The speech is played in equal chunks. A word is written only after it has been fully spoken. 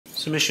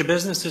So, Ms.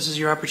 Schabusiness, this is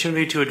your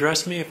opportunity to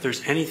address me. If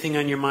there's anything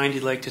on your mind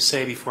you'd like to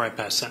say before I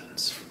pass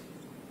sentence.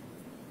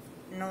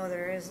 No,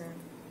 there isn't.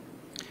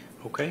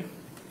 Okay.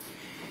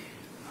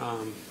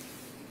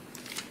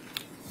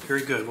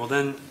 Very good. Well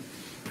then,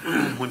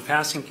 when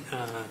passing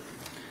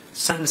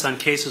sentence on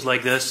cases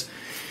like this,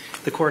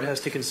 the court has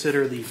to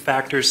consider the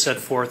factors set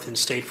forth in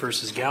State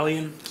versus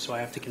Galleon. So I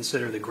have to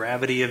consider the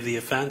gravity of the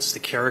offense, the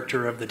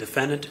character of the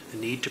defendant, the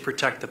need to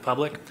protect the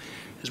public,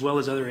 as well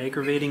as other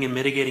aggravating and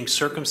mitigating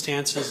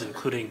circumstances,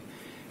 including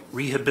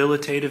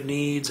rehabilitative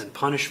needs and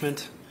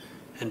punishment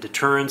and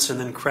deterrence, and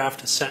then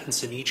craft a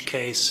sentence in each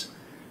case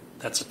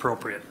that's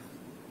appropriate.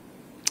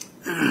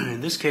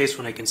 In this case,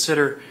 when I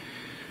consider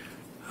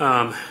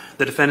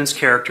the defendant's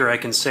character, I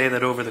can say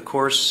that over the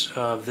course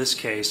of this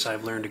case,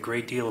 I've learned a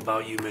great deal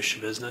about you, Ms.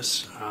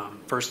 Schabusiness.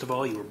 First of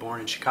all, you were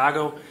born in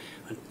Chicago,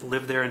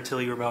 lived there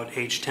until you were about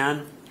age 10,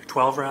 or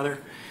 12 rather.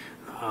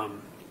 You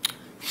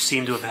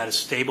seem to have had a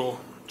stable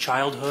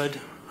childhood.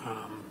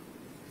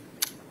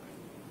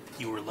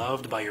 You were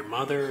loved by your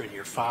mother and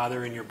your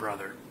father and your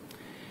brother.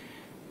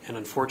 And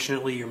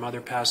unfortunately, your mother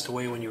passed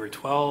away when you were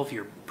 12,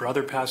 your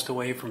brother passed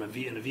away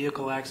in a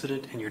vehicle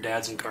accident, and your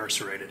dad's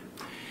incarcerated.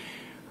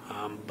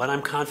 But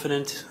I'm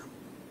confident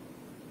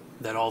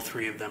that all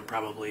three of them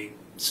probably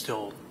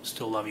still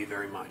love you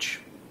very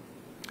much.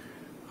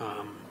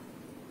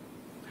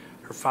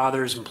 Her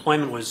father's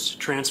employment was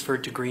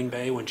transferred to Green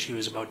Bay when she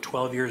was about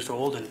 12 years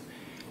old, and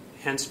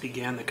hence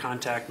began the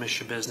contact Ms.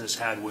 Schabusiness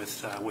had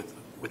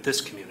with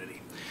this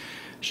community.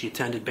 She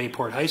attended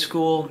Bayport High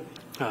School.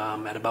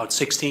 At about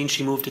 16,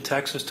 she moved to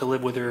Texas to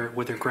live with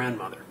her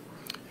grandfather.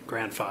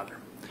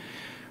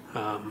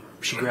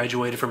 She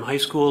graduated from high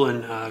school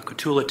in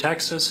Cotulla,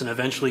 Texas, and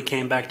eventually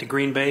came back to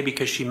Green Bay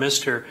because she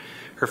missed her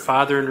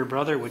father and her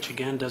brother, which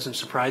again doesn't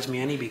surprise me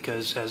any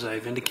because, as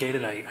I've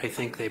indicated, I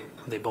think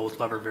they both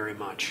love her very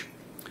much.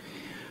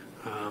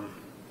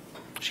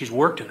 She's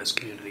worked in this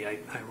community. I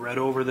read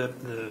over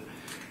the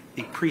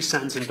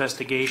pre-sentence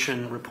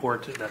investigation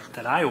report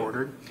that I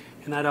ordered,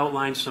 and that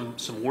outlines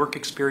some work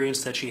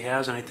experience that she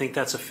has, and I think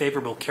that's a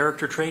favorable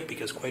character trait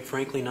because, quite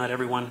frankly, not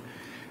everyone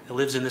that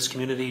lives in this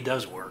community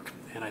does work.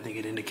 And I think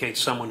it indicates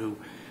someone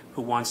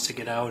who wants to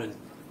get out and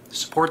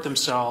support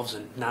themselves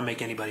and not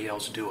make anybody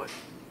else do it.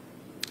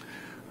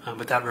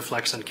 But that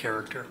reflects on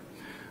character.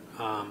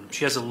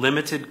 She has a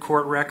limited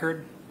court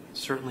record.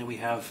 Certainly we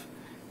have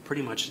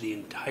pretty much the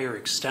entire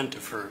extent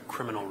of her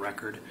criminal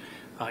record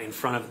in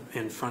front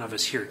of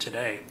us here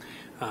today.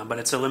 But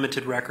it's a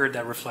limited record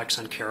that reflects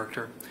on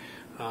character.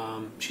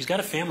 She's got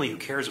a family who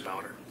cares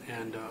about her.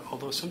 And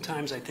although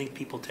sometimes I think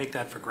people take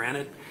that for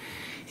granted,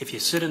 if you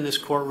sit in this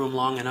courtroom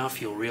long enough,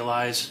 you'll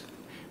realize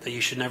that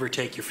you should never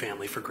take your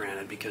family for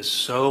granted because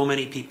so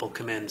many people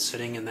come in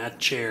sitting in that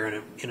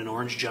chair in an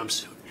orange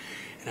jumpsuit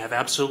and have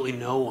absolutely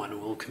no one who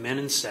will come in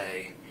and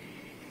say,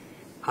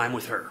 I'm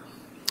with her.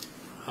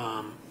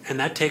 And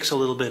that takes a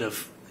little bit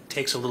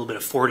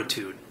of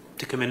fortitude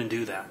to come in and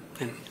do that.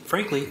 And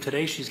frankly,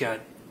 today she's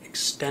got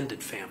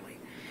extended family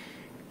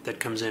that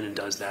comes in and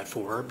does that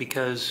for her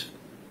because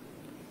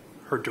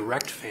her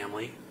direct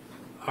family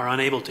are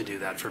unable to do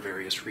that for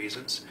various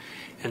reasons.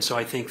 And so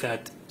I think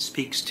that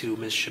speaks to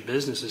Ms.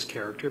 Schabusiness's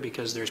character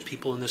because there's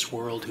people in this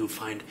world who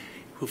find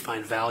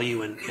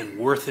value and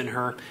worth in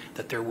her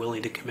that they're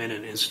willing to come in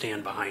and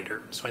stand behind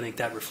her. So I think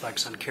that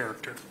reflects on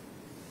character.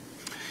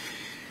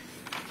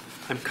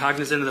 I'm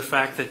cognizant of the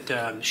fact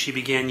that she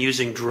began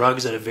using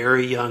drugs at a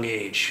very young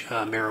age.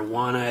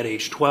 Marijuana at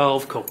age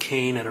 12,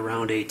 cocaine at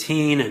around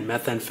 18, and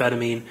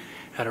methamphetamine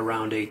at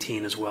around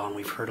 18 as well. And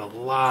we've heard a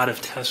lot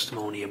of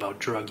testimony about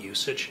drug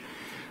usage.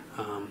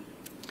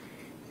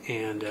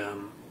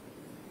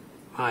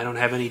 I don't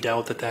have any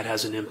doubt that that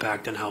has an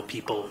impact on how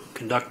people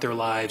conduct their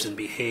lives and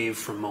behave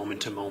from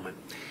moment to moment.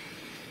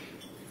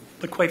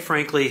 But quite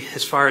frankly,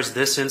 as far as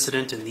this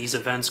incident and these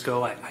events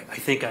go, I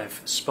think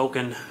I've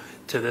spoken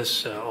to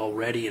this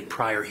already in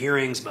prior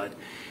hearings, but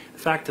the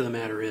fact of the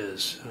matter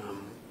is,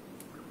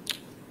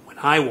 when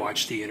I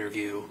watched the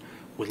interview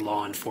with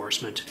law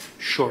enforcement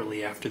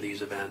shortly after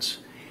these events,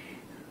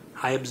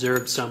 I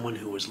observed someone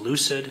who was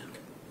lucid,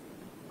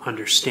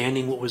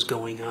 understanding what was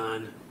going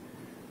on,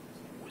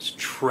 was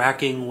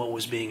tracking what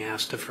was being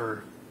asked of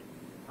her,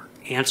 her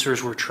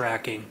answers were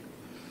tracking.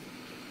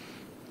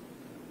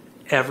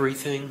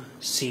 Everything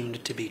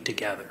seemed to be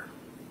together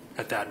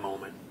at that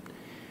moment.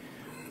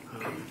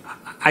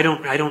 I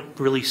don't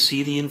really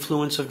see the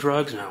influence of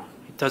drugs now.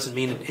 It doesn't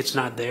mean it's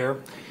not there,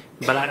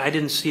 but I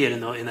didn't see it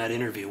in that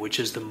interview, which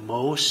is the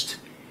most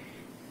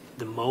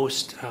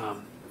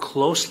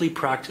close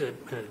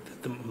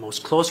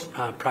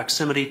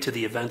proximity to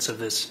the events of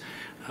this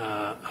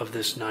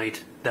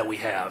night that we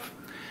have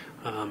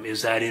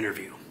is that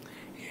interview.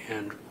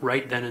 And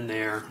right then and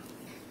there,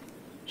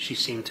 she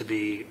seemed to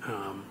be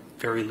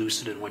very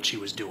lucid in what she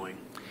was doing.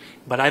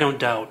 But I don't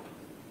doubt,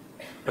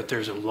 but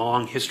there's a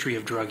long history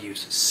of drug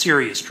use,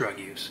 serious drug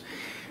use.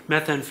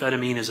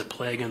 Methamphetamine is a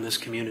plague in this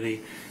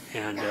community,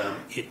 and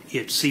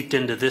it seeped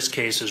into this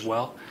case as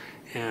well.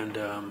 And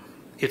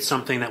it's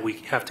something that we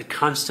have to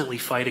constantly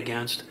fight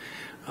against.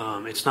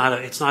 It's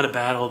not a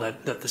battle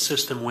that the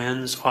system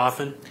wins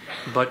often,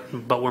 but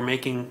we're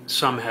making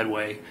some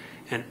headway,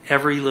 and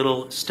every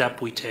little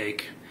step we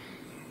take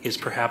is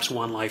perhaps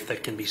one life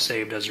that can be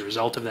saved as a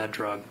result of that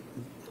drug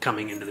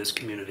coming into this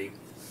community.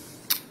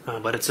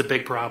 But it's a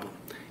big problem,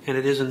 and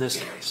it is in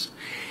this case.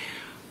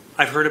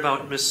 I've heard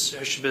about Ms.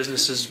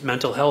 Schabusiness's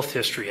mental health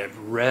history. I've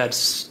read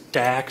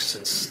stacks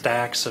and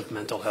stacks of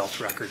mental health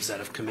records that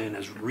have come in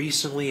as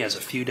recently as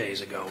a few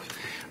days ago,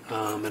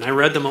 and I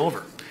read them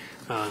over,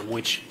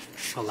 which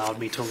allowed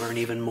me to learn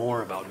even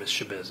more about Ms.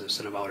 Schabusiness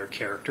and about her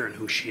character and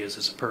who she is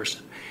as a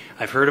person.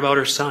 I've heard about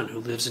her son who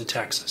lives in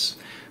Texas,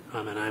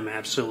 and I'm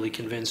absolutely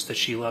convinced that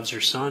she loves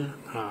her son,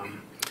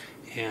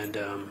 and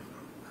I'm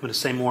going to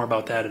say more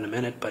about that in a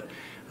minute, but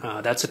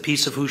that's a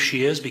piece of who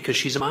she is because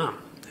she's a mom,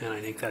 and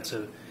I think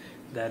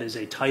that is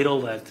a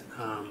title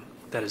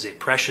that is a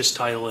precious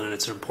title, and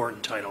it's an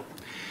important title.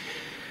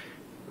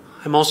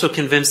 I'm also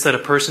convinced that a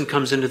person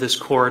comes into this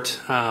court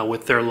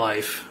with their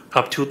life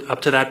up to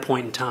that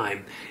point in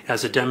time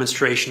as a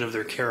demonstration of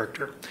their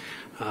character.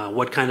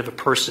 What kind of a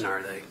person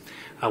are they?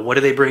 What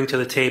do they bring to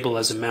the table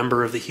as a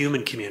member of the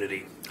human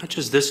community? Not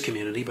just this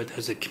community, but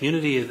as a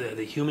community,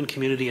 the human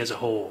community as a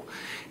whole.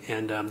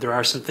 And there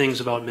are some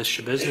things about Ms.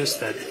 Schabusiness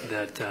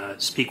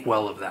that speak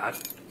well of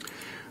that.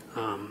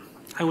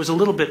 I was a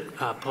little bit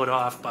put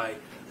off by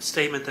a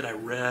statement that I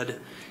read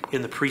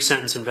in the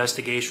pre-sentence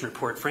investigation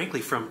report,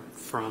 frankly, from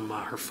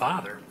her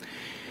father.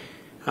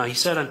 He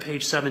said on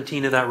page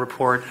 17 of that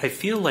report, "I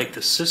feel like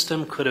the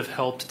system could have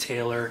helped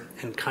Taylor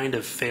and kind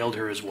of failed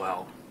her as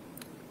well."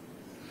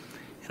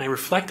 And I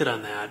reflected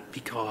on that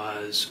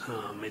because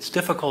it's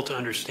difficult to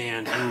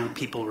understand who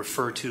people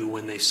refer to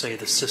when they say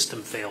the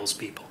system fails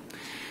people.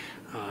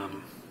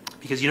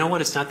 Because you know what?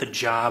 It's not the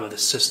job of the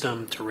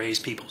system to raise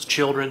people's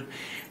children.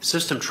 The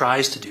system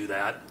tries to do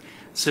that.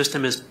 The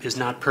system is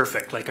not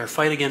perfect. Like our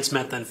fight against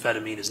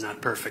methamphetamine is not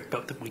perfect,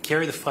 but we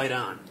carry the fight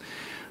on.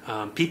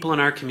 People in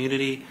our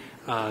community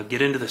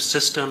get into the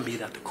system, be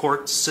that the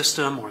court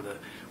system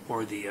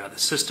or the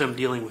system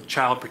dealing with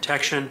child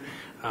protection.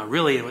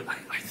 Really,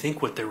 I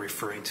think what they're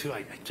referring to,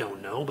 I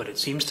don't know, but it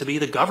seems to be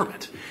the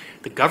government.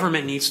 The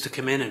government needs to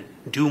come in and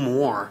do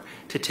more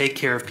to take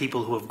care of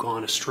people who have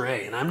gone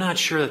astray, and I'm not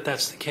sure that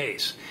that's the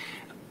case.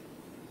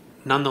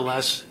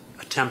 Nonetheless,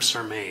 attempts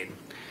are made.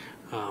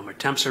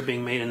 Attempts are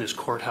being made in this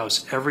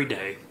courthouse every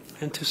day,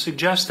 and to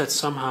suggest that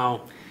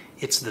somehow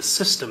it's the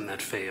system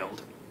that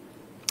failed.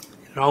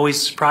 It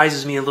always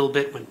surprises me a little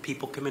bit when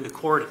people come into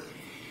court.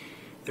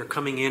 They're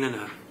coming in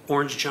an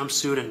orange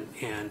jumpsuit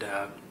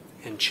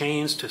and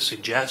chains to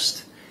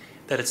suggest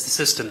that it's the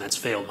system that's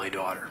failed my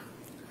daughter.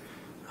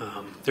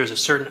 There's a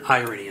certain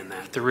irony in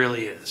that. There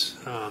really is.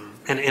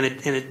 And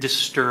it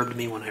disturbed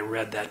me when I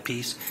read that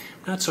piece.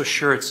 I'm not so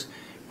sure it's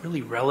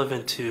really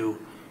relevant to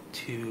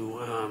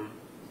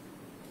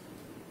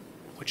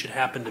what should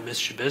happen to Ms.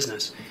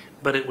 Schabusiness,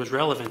 but it was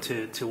relevant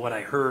to what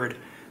I heard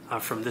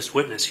from this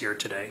witness here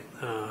today,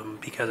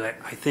 because I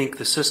think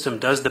the system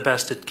does the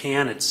best it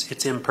can.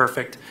 It's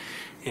imperfect,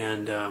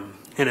 and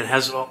it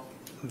has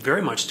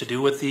very much to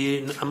do with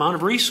the amount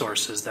of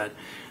resources that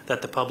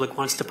the public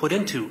wants to put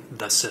into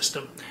the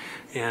system,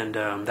 and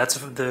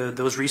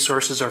those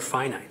resources are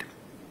finite.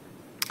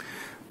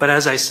 But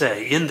as I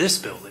say, in this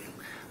building,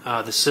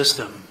 the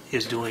system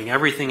is doing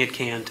everything it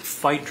can to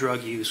fight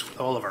drug use with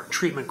all of our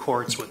treatment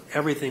courts, with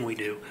everything we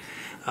do,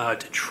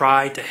 to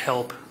try to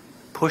help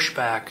push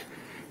back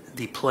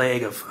the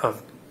plague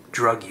of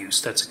drug use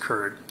that's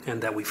occurred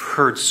and that we've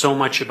heard so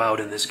much about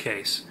in this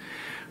case.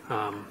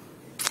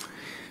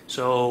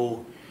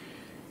 So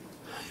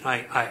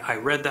I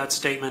read that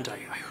statement. I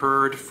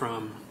heard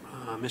from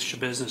Ms.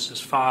 Schabusiness's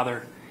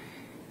father.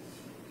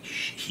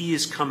 He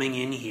is coming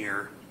in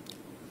here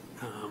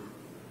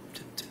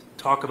to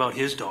talk about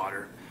his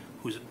daughter,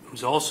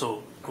 who's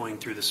also going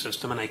through the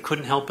system, and I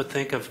couldn't help but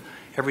think of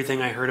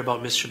everything I heard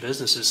about Ms.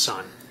 Schabusiness's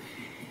son,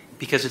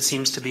 because it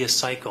seems to be a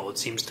cycle. It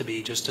seems to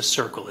be just a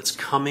circle. It's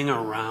coming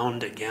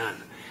around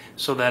again,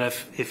 so that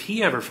if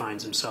he ever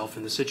finds himself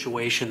in the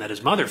situation that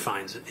his mother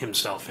finds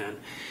himself in,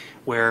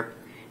 where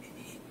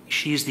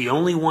she's the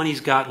only one he's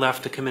got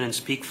left to come in and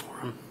speak for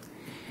him,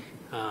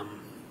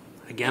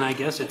 again, I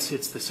guess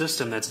it's the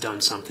system that's done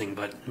something,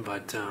 but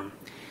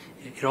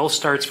it all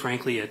starts,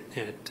 frankly, at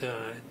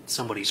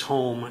somebody's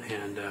home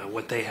and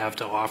what they have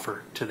to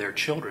offer to their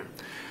children.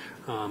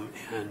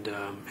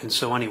 And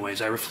so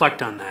anyways, I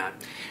reflect on that.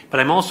 But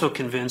I'm also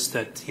convinced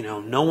that,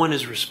 no one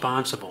is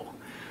responsible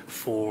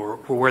for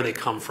where they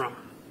come from.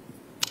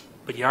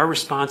 But you are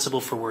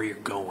responsible for where you're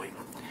going.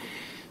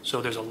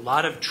 So there's a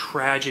lot of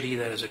tragedy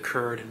that has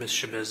occurred in Ms.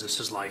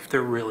 Schabusiness's life.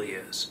 There really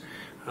is.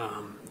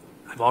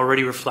 I've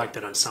already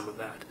reflected on some of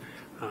that.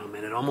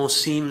 And it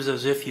almost seems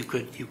as if you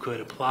could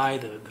apply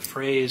the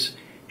phrase,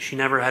 she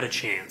never had a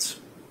chance,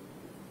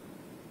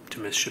 to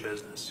Ms.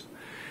 Schabusiness.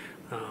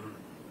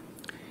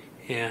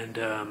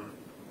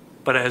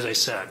 But as I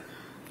said,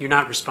 you're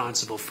not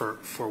responsible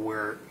for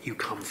where you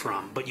come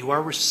from, but you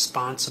are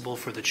responsible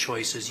for the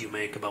choices you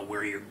make about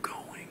where you're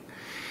going.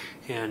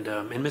 And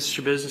Ms.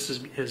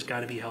 Schabusiness has got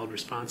to be held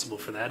responsible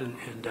for that,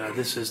 and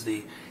this is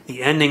the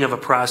ending of a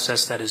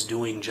process that is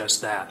doing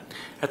just that.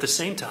 At the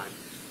same time,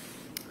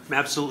 I'm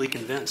absolutely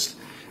convinced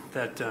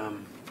that,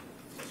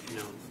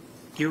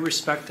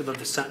 irrespective of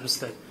the sentence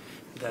that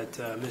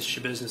Ms.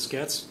 Schabusiness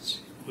gets,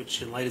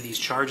 which in light of these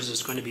charges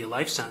is going to be a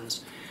life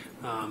sentence,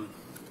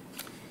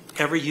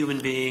 every human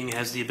being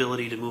has the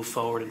ability to move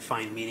forward and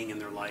find meaning in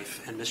their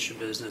life, and Ms.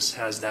 Schabusiness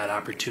has that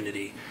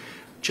opportunity,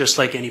 just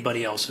like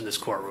anybody else in this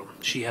courtroom.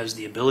 She has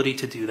the ability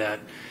to do that,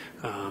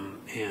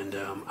 and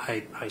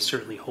I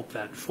certainly hope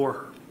that for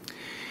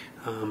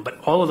her. But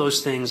all of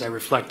those things I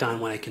reflect on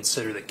when I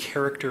consider the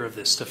character of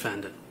this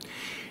defendant.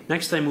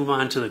 Next, I move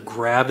on to the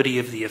gravity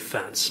of the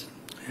offense.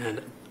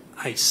 And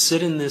I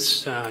sit in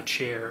this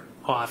chair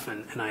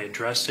often, and I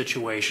address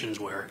situations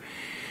where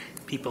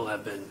people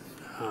have been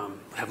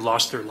have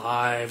lost their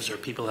lives, or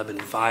people have been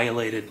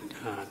violated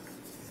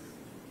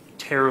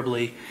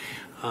terribly,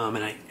 and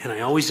I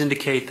always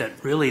indicate that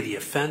really the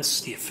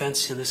offense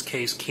in this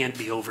case can't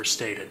be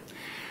overstated,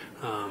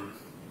 and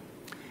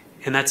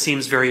that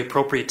seems very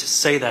appropriate to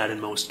say that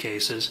in most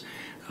cases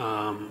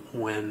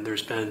when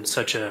there's been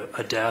such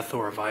a death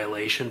or a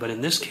violation. But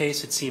in this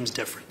case, it seems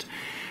different.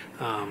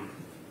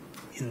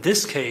 In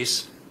this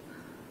case,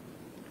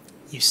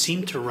 you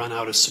seem to run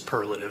out of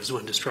superlatives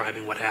when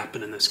describing what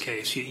happened in this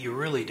case. You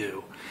really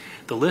do.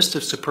 The list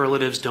of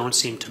superlatives don't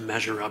seem to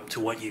measure up to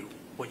what you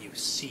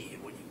see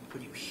and what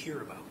you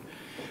hear about,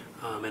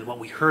 and what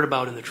we heard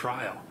about in the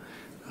trial.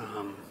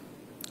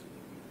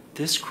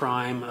 This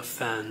crime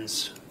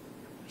offends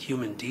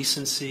human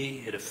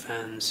decency, it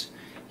offends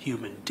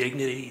human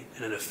dignity,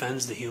 and it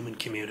offends the human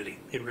community.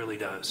 It really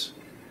does.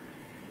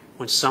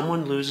 When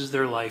someone loses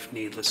their life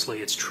needlessly,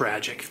 it's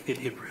tragic.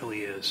 It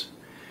really is.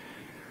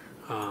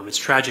 It's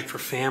tragic for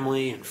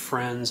family and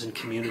friends and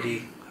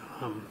community.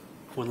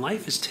 When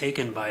life is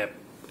taken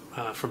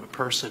from a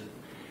person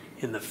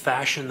in the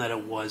fashion that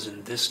it was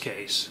in this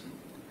case,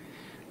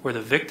 where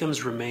the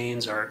victim's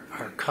remains are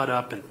cut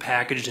up and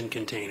packaged in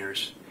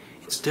containers,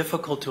 it's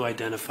difficult to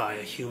identify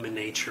a human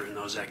nature in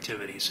those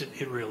activities.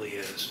 It really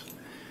is.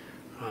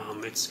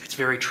 It's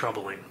very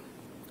troubling.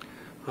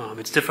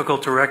 It's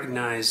difficult to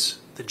recognize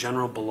the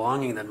general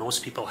belonging that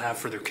most people have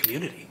for their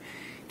community.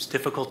 It's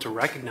difficult to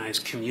recognize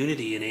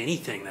community in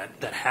anything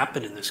that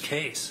happened in this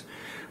case.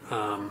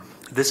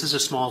 This is a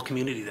small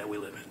community that we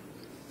live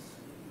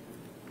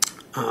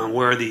in,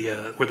 where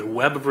the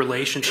web of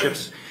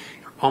relationships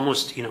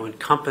almost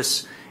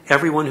encompass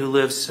everyone who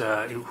lives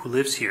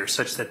here,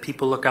 such that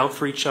people look out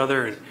for each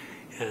other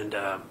and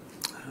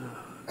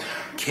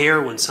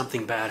care when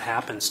something bad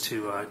happens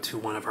to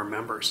one of our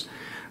members.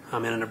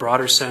 And in a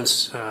broader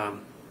sense,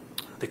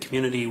 the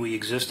community we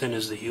exist in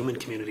is the human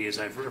community, as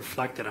I've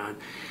reflected on,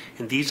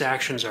 and these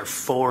actions are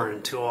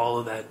foreign to all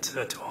of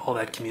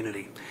that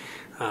community,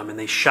 and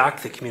they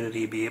shock the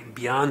community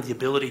beyond the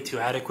ability to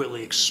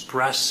adequately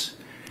express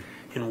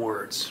in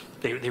words.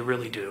 They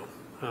really do,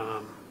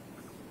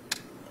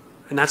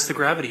 and that's the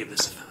gravity of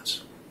this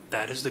offense.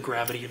 That is the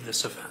gravity of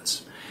this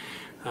offense.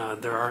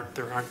 There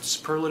aren't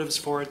superlatives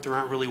for it. There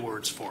aren't really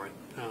words for it.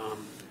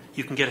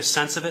 You can get a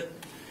sense of it.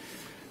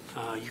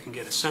 You can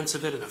get a sense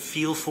of it and a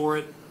feel for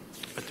it,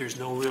 but there's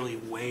no really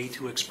way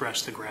to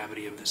express the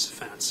gravity of this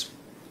offense.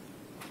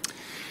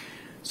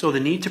 So the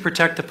need to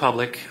protect the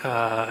public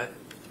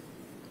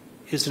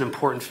is an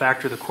important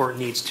factor the court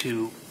needs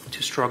to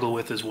struggle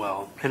with as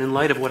well. And in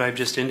light of what I've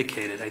just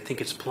indicated, I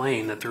think it's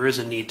plain that there is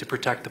a need to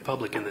protect the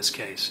public in this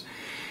case.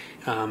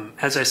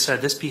 As I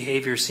said, this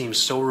behavior seems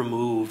so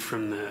removed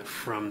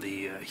from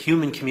the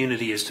human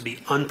community as to be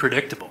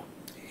unpredictable.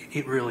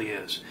 It really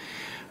is.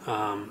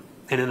 And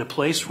in a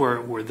place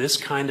where this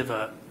kind of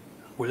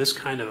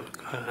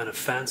an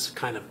offense,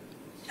 kind of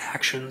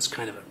actions,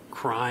 kind of a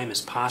crime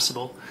is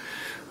possible,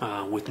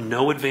 with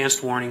no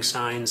advanced warning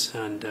signs,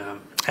 and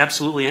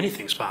absolutely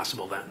anything's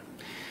possible then.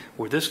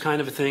 Where this kind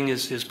of a thing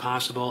is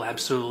possible,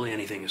 absolutely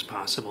anything is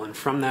possible. And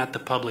from that, the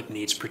public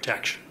needs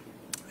protection.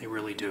 They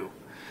really do.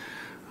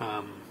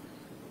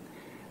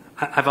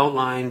 I've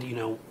outlined,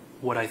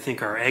 what I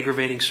think are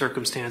aggravating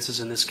circumstances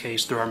in this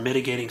case. There are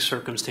mitigating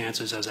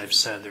circumstances, as I've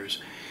said.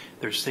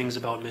 There's things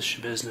about Ms.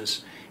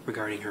 Schabusiness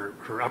regarding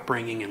her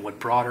upbringing and what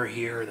brought her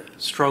here, the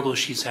struggles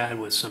she's had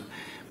with some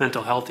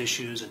mental health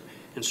issues,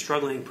 and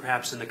struggling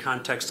perhaps in the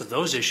context of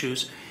those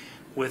issues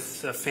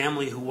with a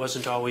family who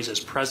wasn't always as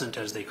present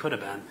as they could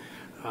have been.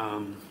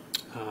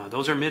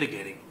 Those are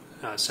mitigating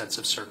sets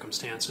of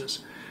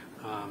circumstances.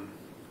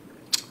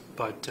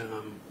 But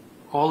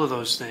all of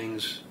those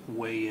things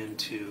weigh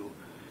into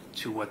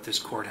what this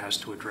court has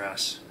to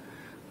address.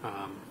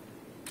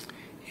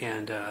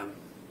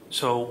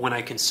 So when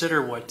I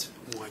consider what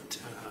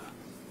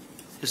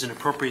is an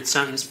appropriate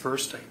sentence,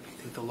 first, I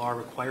think the law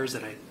requires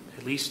that I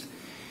at least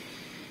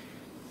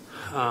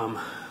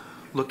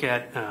look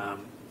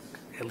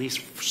at least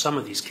for some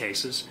of these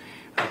cases,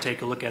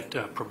 take a look at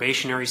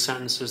probationary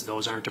sentences.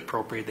 Those aren't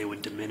appropriate. They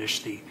would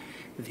diminish the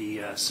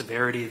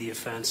severity of the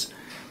offense.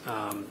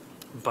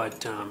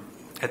 But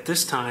at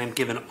this time,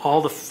 given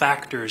all the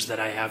factors that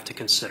I have to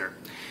consider,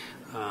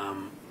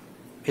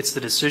 It's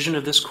the decision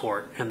of this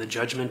court and the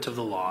judgment of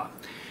the law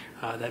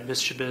that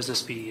Ms.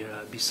 Schabusiness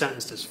be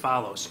sentenced as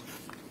follows.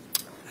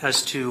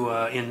 As to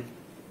in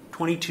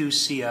 22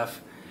 CF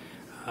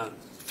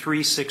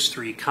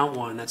 363, count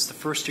 1, that's the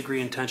first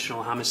degree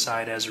intentional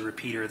homicide as a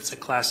repeater. It's a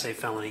Class A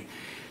felony.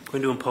 I'm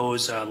going to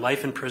impose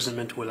life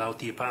imprisonment without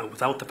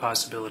the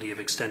possibility of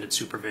extended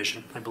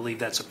supervision. I believe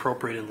that's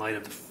appropriate in light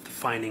of the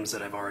findings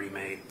that I've already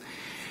made.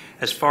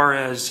 As far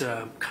as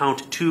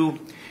count 2,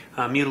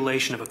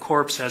 mutilation of a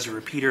corpse as a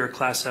repeater, a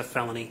Class F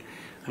felony,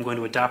 I'm going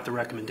to adopt the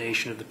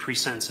recommendation of the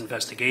pre-sentence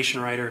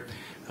investigation writer,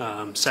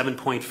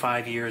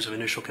 7.5 years of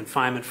initial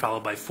confinement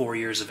followed by 4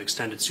 years of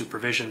extended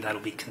supervision.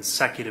 That'll be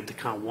consecutive to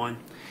count 1.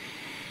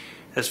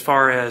 As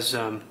far as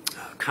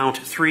count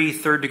 3,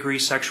 third degree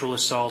sexual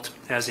assault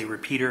as a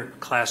repeater,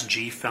 Class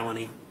G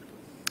felony,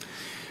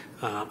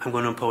 I'm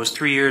going to impose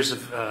 3 years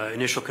of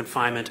initial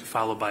confinement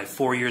followed by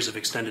 4 years of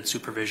extended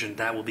supervision.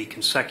 That will be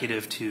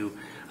consecutive to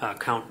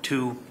count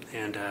 2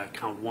 and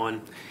count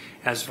 1.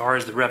 As far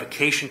as the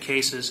revocation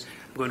cases,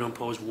 I'm going to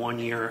impose 1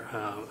 year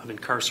of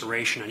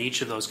incarceration on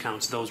each of those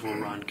counts. Those will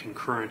run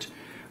concurrent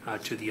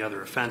to the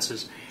other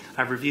offenses.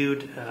 I've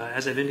reviewed,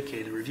 as I've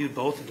indicated, reviewed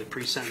both of the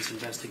pre-sentence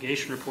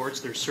investigation reports.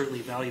 There's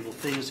certainly valuable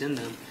things in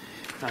them.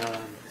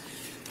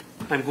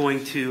 I'm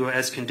going to,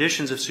 as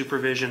conditions of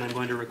supervision, I'm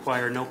going to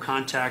require no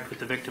contact with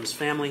the victim's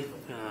family,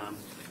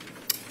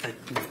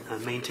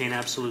 maintain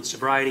absolute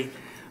sobriety,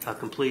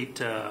 complete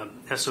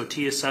SOT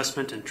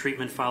assessment and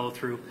treatment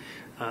follow-through,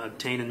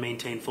 obtain and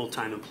maintain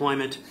full-time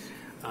employment.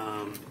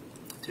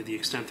 To the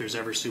extent there's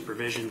ever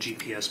supervision,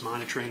 GPS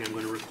monitoring. I'm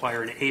going to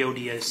require an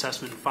AODA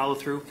assessment and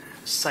follow-through,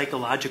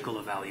 psychological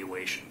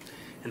evaluation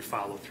and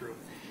follow-through.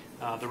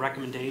 The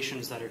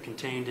recommendations that are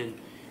contained in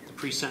the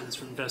pre-sentence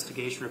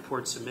investigation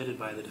report submitted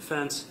by the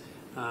defense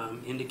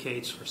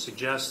indicates or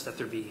suggests that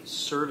there be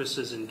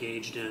services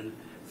engaged in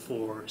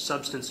for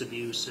substance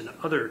abuse and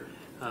other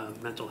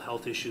mental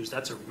health issues.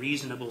 That's a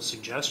reasonable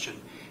suggestion,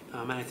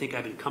 and I think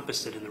I've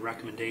encompassed it in the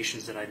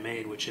recommendations that I've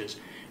made, which is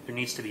there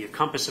needs to be a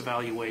compass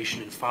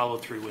evaluation and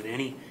follow-through with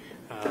any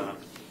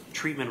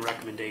treatment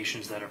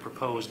recommendations that are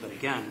proposed, but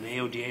again, an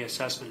AODA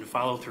assessment and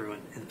follow-through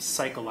and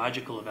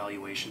psychological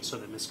evaluation so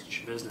that Ms.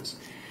 Schabusiness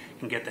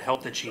can get the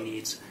help that she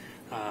needs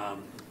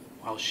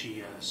while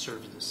she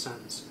serves this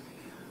sentence.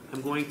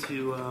 I'm going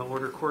to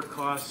order court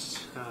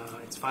costs.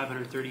 It's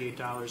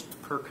 $538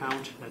 per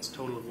count. That's a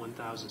total of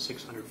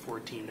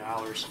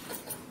 $1,614.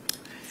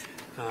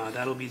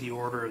 That'll be the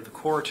order of the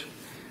court.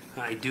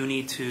 I do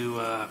need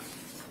to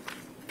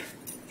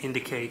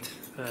indicate,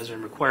 as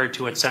I'm required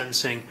to at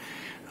sentencing,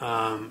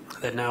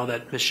 that now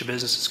that Ms.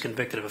 Schabusiness is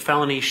convicted of a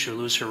felony, she'll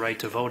lose her right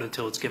to vote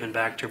until it's given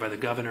back to her by the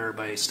governor or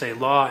by state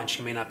law, and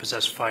she may not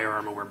possess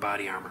firearm or wear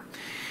body armor.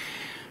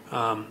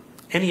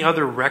 Any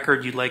other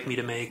record you'd like me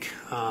to make,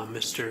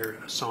 Mr.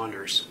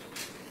 Saunders?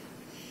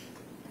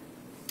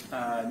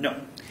 No.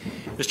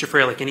 Mr.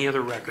 Freilich, any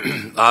other record?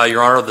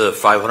 Your Honor, the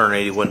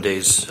 581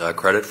 days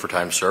credit for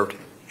time served.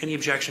 Any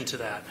objection to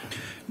that?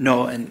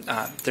 No, and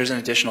there's an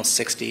additional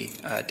 60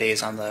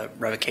 days on the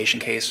revocation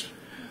case.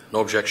 No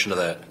objection to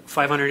that.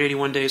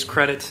 581 days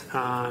credit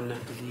on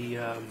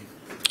the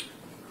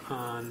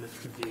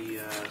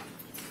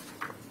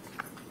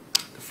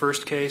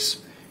first case,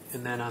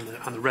 and then on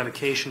the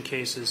revocation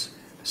cases,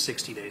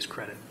 60 days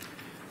credit.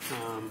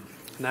 And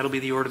that'll be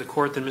the order of the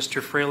court. Then,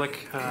 Mr. Freilich,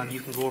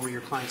 you can go over your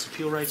client's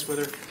appeal rights with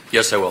her.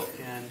 Yes, I will.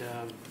 And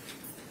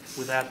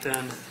with that,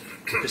 then,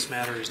 this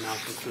matter is now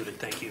concluded.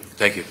 Thank you.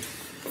 Thank you.